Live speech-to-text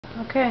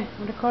Okay,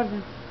 I'm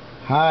recording.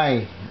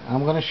 Hi,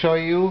 I'm going to show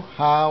you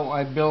how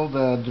I build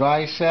a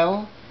dry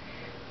cell.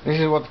 This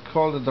is what's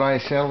called a dry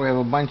cell. We have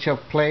a bunch of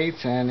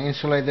plates and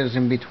insulators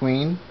in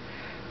between.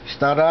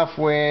 Start off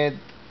with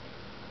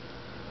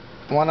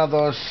one of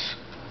those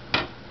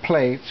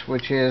plates,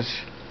 which is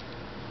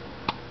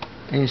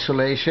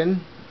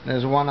insulation.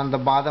 There's one on the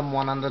bottom,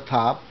 one on the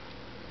top,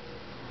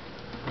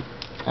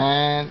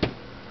 and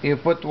you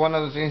put one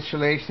of those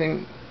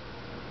insulation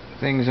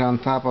things on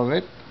top of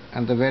it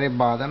at the very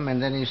bottom,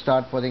 and then you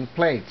start putting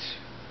plates.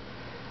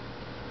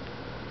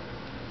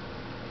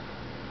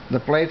 The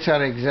plates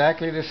are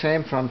exactly the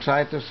same from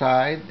side to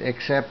side,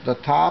 except the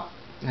top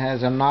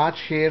has a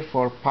notch here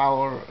for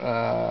power,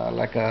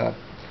 like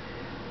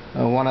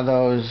one of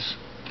those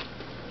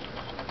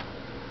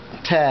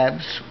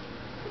tabs,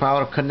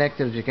 power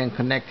connectors you can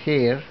connect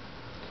here.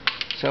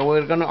 So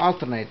we're going to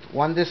alternate,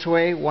 one this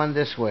way, one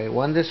this way,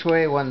 one this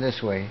way, one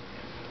this way,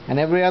 and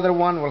every other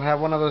one will have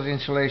one of those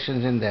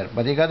insulations in there.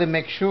 But you got to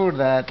make sure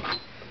that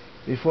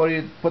before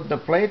you put the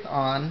plate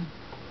on,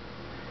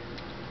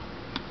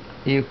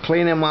 you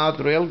clean them out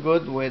real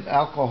good with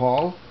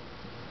alcohol.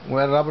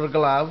 Wear rubber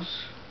gloves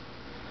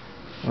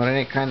or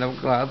any kind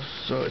of gloves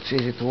so it's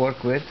easy to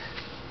work with,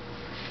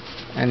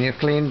 and you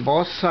clean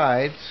both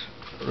sides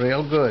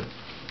real good.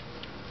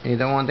 You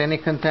don't want any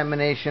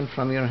contamination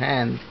from your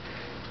hand,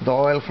 the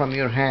oil from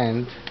your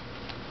hand.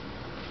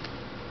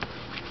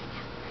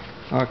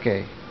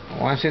 Okay,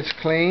 once it's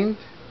cleaned,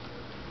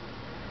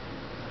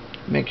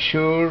 make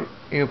sure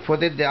you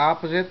put it the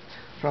opposite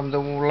from the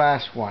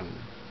last one.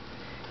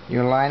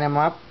 You line them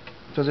up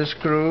to the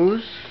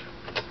screws,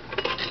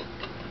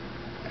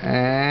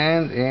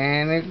 and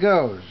in it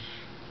goes.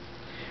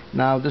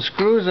 Now the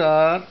screws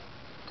are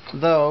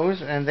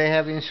those, and they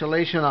have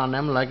insulation on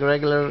them like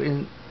regular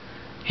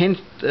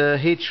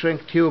heat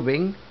shrink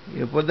tubing.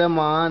 You put them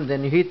on,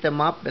 then you heat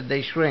them up, and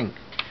they shrink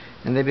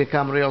and they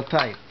become real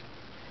tight.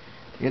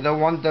 You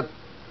don't want the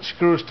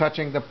screws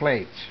touching the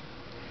plates.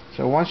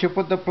 So once you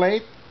put the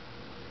plate,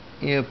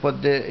 you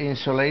put the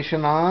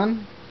insulation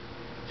on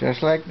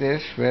just like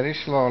this, very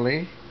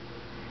slowly.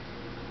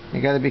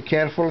 You got to be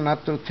careful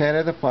not to tear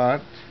it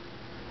apart.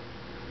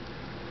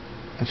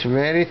 It's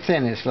very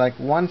thin. It's like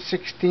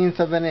 1/16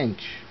 of an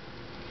inch.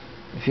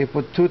 If you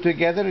put two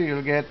together,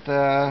 you'll get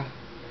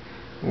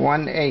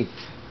 1/8.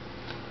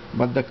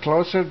 But the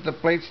closer the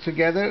plates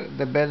together,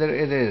 the better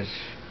it is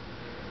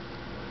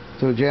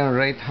to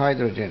generate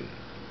hydrogen.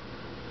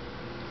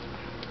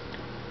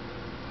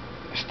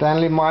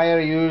 Stanley Meyer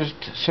used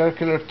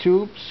circular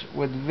tubes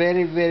with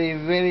very, very,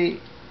 very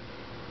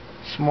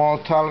small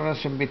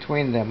tolerance in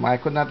between them. I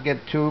could not get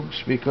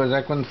tubes because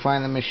I couldn't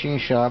find a machine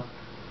shop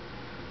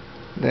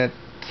that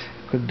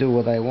could do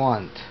what I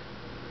want.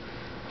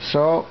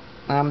 So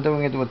I'm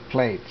doing it with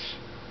plates.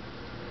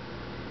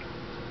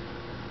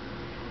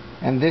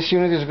 And this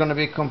unit is going to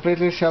be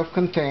completely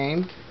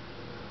self-contained.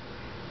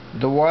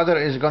 The water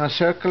is going to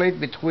circulate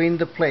between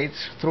the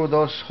plates through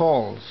those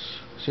holes.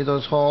 See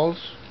those holes?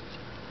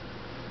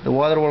 The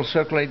water will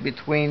circulate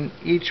between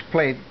each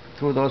plate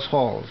through those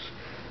holes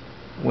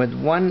with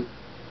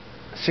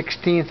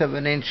 1/16 of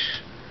an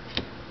inch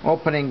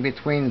opening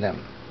between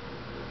them.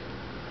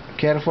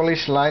 Carefully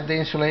slide the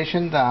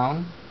insulation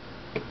down.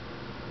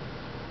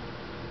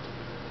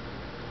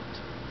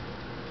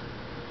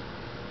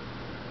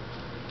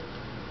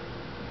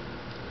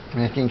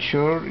 Making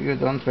sure you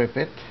don't rip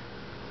it.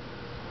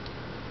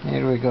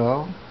 Here we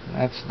go.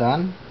 That's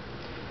done.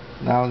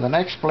 Now the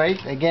next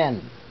plate,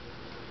 again,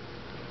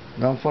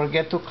 don't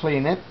forget to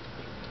clean it.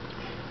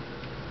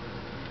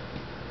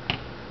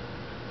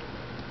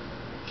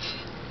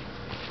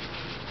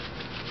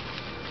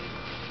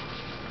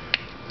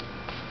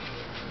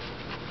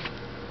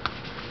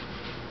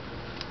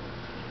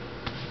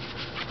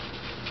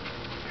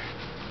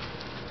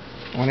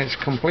 When it's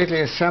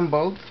completely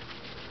assembled,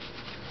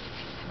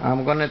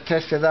 I'm going to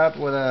test it out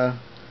with a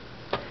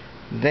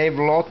Dave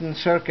Lawton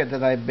circuit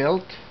that I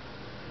built,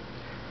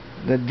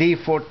 the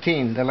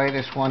D14, the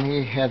latest one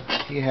he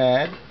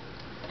had,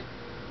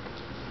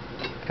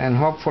 and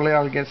hopefully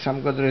I'll get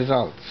some good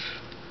results.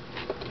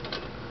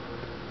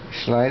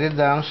 Slide it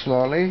down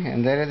slowly,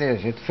 and there it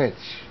is, it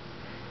fits.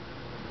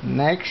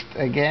 Next,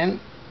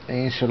 again, the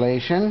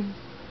insulation.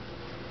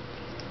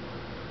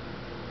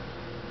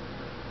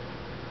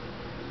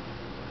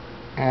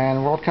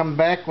 And we'll come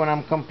back when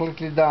I'm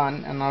completely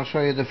done, and I'll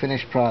show you the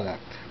finished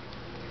product.